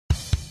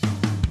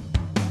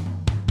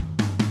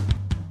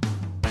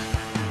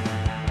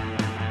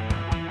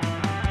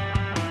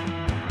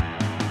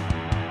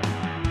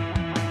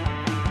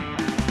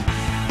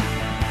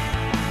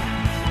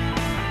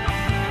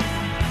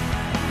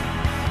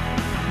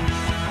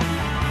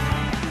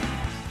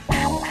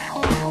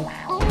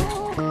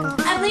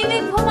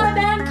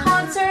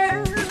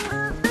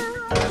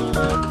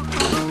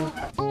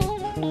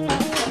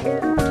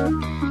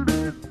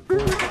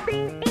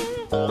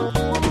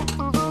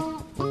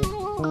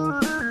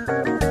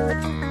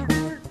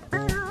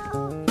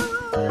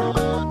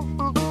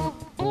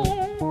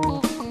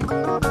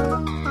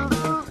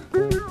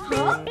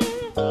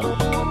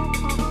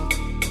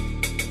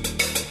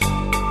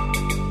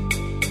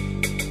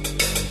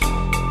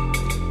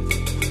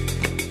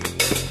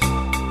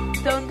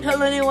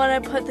Lily when I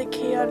put the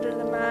key under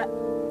the mat.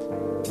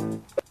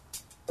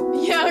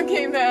 Yeah,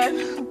 okay,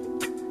 man.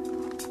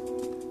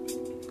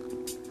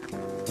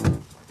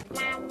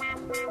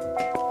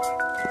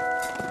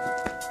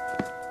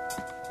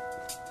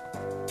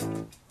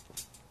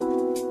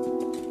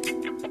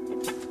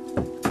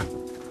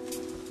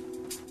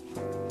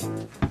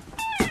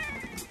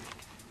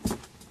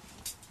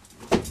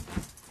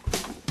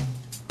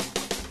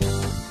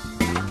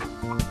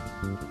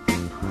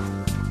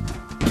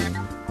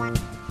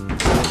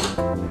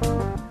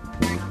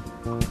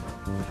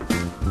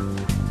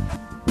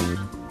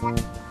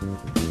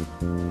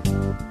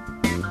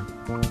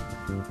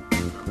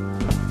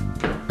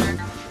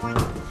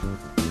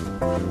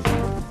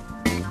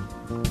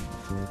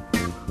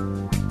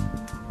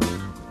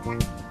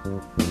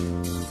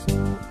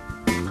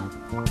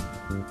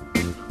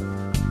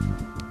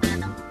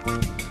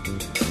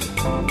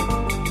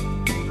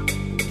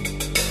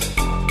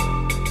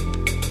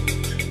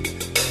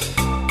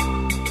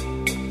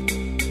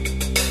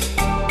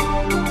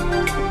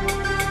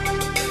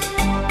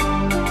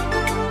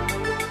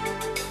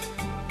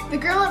 The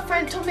girl up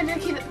front told me to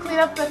clean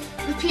up the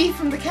pee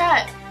from the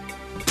cat.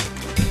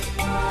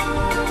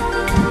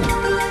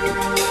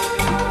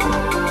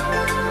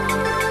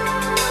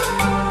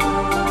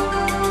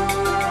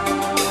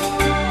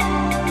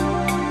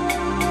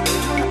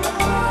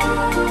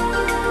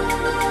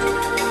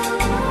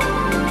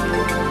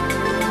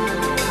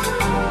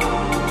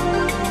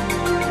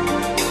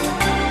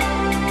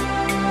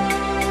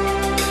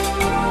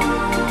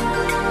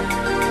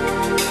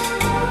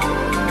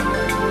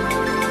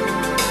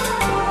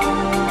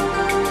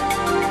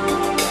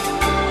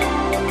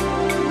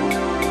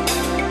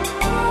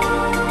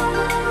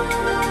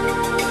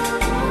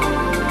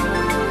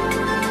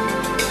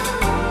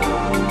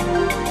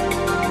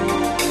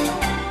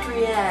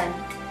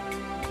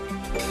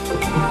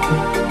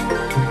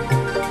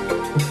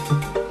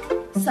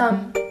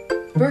 Some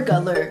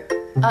burglar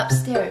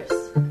upstairs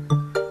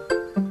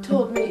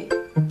told me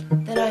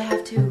that I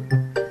have to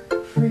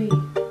free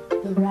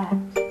the rat.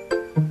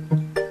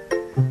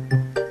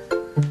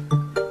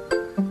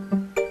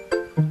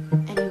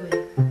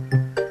 Anyway,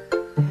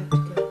 I have to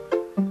go.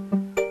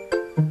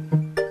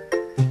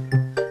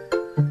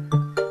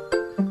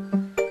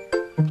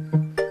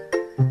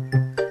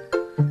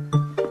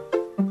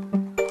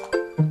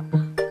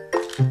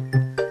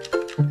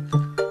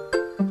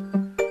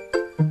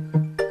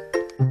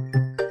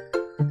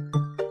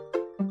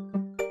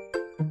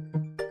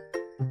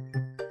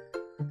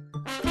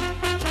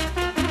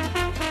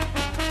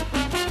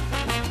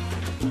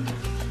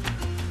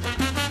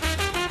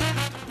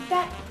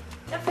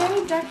 That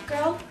very dark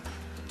girl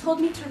told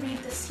me to read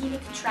The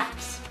Scenic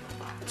Tracks.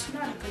 It's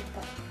not a good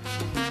book.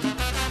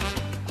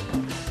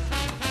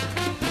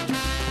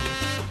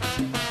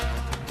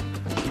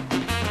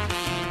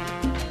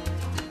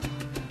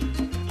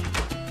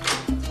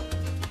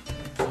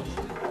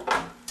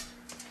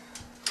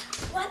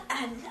 What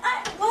a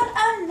night! What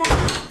a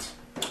night!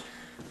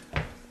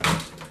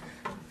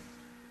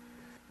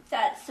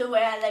 That's the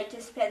way I like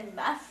to spend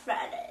my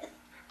Fridays.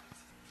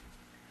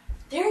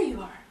 There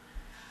you are.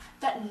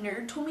 That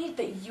nerd told me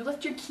that you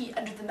left your key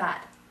under the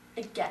mat.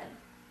 Again.